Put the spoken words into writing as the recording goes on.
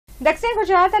દક્ષિણ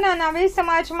ગુજરાતના નાવી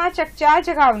સમાજમાં ચકચાર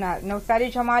જગાવનાર નવસારી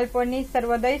જમાલપુરની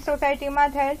સર્વોદય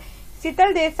સોસાયટીમાં થયેલ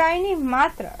શીતલ દેસાઈની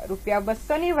માત્ર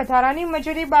 ₹200ની વધારાની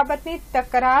મજૂરી બાબતની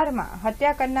તકરારમાં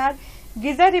હત્યા કરનાર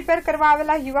ગીઝર રિપેર કરવા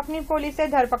આવેલા યુવકની પોલીસે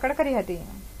ધરપકડ કરી હતી।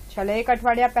 છેલ્લા એક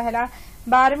અઠવાડિયા પહેલા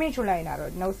 12મી જુલાઈના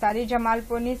રોજ નવસારી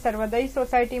જમાલપુરની સર્વોદય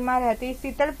સોસાયટીમાં રહેતી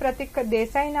શીતલ પ્રતિક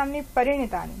દેસાઈ નામની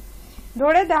પરિણીતાની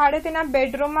ધોળે દહાડે તેના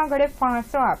બેડરૂમમાં ગળે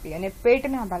ફાંસો આપી અને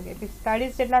પેટના ભાગે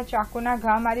 45 જેટલા ચાકુના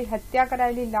ઘા મારી હત્યા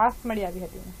કરાયેલી લાશ મળી આવી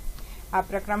હતી। આ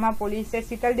પ્રકરણમાં પોલીસે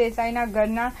શીતલ દેસાઈના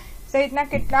ઘરના સહિતના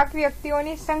કેટલાક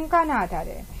વ્યક્તિઓની શંકાના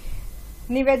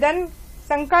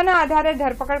આધારે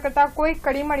ધરપકડ કરતા કોઈ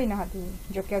કડી મળી ન હતી।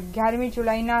 જોકે 11મી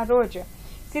જુલાઈના રોજ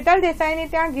શીતલ દેસાઈની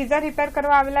ત્યાં ગીઝર રિપેર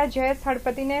કરવા આવેલા જયેશ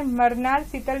હળપતિને મરનાર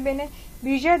શીતલબેને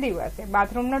બીજા દિવસે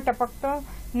બાથરૂમનો ટપકતો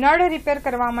નળ રિપેર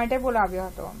કરવા માટે બોલાવ્યો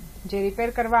હતો। જે રિપેર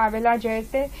કરવા આવેલા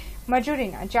જયેશે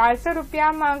મજૂરીના ₹400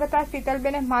 માંગતા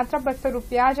શીતલબેને માત્ર ₹200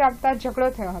 જ આપતા ઝઘડો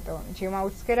થયો હતો, જેમાં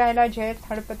ઉશ્કેરાયેલા જયેશ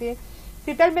હળપતિએ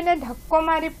શીતલબેને ધક્કો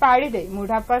મારી પાડી દઈ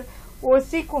મોઢા પર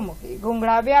ઓસીકું મૂકી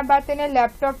ઘૂંઘળાવ્યા બાદ તેને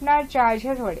લેપટોપના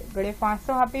ચાર્જર વડે ગળે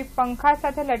ફાંસો આપી પંખા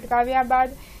સાથે લટકાવ્યા બાદ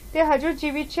તે હજુ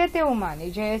જીવિત છે તેવું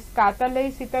માની જયેશ કાતર લઈ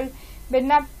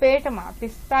શીતલબેનના પેટમાં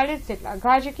 45 જેટલા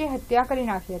ઘા ઝીકી હત્યા કરી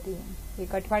નાખી હતી।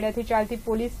 એક અઠવાડિયાથી ચાલતી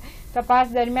પોલીસ તપાસ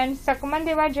દરમિયાન શકમંદ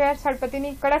એવા જયેશ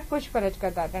હળપતિની કડક પૂછપરછ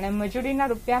કરતા તેણે મજૂરીના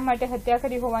રૂપિયા માટે હત્યા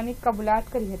કરી હોવાની કબૂલાત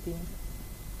કરી હતી।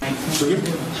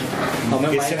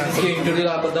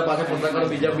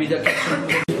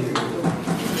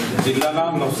 જિલ્લાના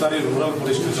નવસારી રૂરલ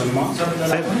પોલીસ સ્ટેશનમાં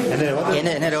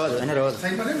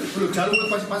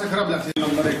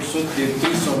નંબર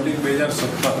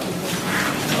 133/2017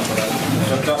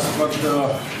 ચર્ચાસ્પદ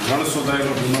ગણ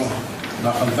શોધાયેલો ગુનો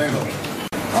દાખલ થયેલો।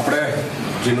 આપણે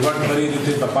ઝીણવટભરી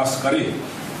રીતે તપાસ કરી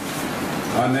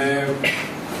અને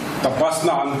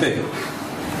તપાસના અંતે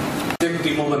એક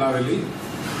ટીમો બનાવેલી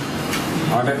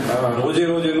અને રોજે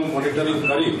રોજ એનું મોનિટરિંગ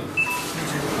કરી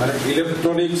અને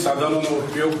ઇલેક્ટ્રોનિક સાધનોનો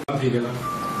ઉપયોગ નથી કર્યો।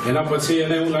 એના પછી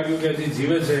એને એવું લાગ્યું કે હજી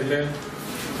જીવે છે એટલે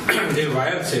જે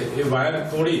વાયર છે એ વાયર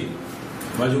તોડી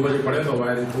બાજુ પડે તો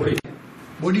વાયર તોડી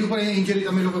બોડી ઉપર એ ઇન્જરી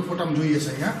તમે લોકો ફોટામાં જોઈએ છે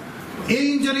અહીંયા। એ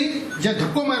ઇન્જરી જે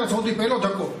ધક્કો માર્યો સૌથી પહેલો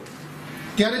ધક્કો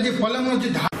ત્યારે જે પલંગનો જે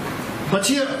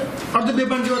પછી અર્ધ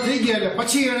બેભાન જેવા થઈ ગયા એટલે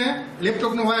પછી એણે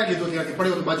લેપટોપનો વાયર લીધો ત્યાંથી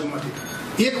પડ્યો હતો બાજુમાંથી।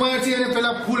 એક વાયરથી એને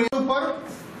પેલા ફૂલ ઉપર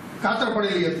કાતર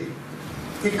પડેલી હતી,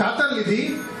 એ કાતર લીધી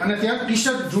અને ત્યાં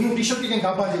ટી-શર્ટ જૂનું ટી-શર્ટ કંઈ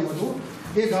ગાભા જેવું હતું,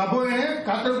 એ ગાભો એણે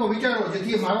કાતર ઉપર વિચાર્યો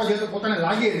જેથી મારવા જાય તો પોતાને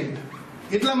લાગે નહીં,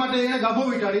 એટલા માટે એણે ગાભો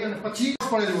વિચારી અને પછી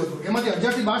પડેલું હતું। એમાંથી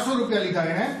 1000 થી 1200 લીધા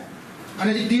એણે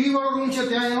અને જે ટીવી વાળો રૂમ છે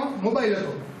ત્યાં એનો મોબાઈલ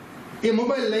હતો, એ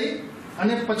મોબાઈલ લઈ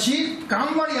અને પછી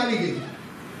કામવાળી આવી ગઈ,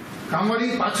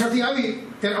 કામવાળી પાછળથી આવી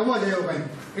ત્યારે અવાજ આવ્યો કાંઈ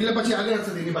એટલે પછી આગળ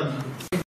સુધી નિભાવી।